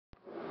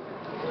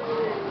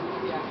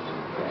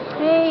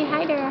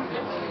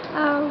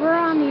We're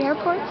on the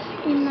airport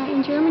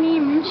in Germany,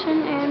 in Munich,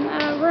 and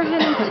we're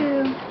heading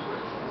to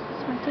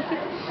my ticket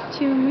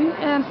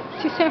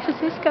to San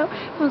Francisco.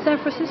 From San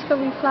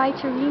Francisco we fly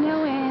to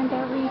Reno, and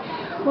we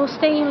will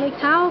stay in Lake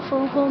Tahoe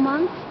for a whole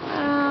month.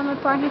 My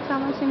partner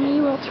Thomas and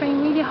me will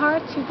train really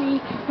hard to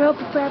be well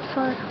prepared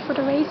for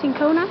the race in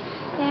Kona,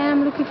 and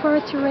I'm looking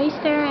forward to race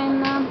there,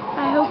 and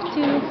I hope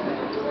to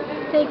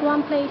take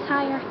one place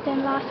higher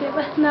than last year,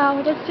 but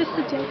no, that's just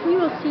a joke. We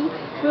will see.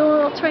 We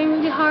will train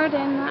really hard,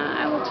 and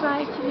I will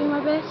try to do my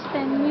best,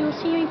 and we will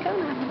see you in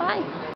Kona. Bye!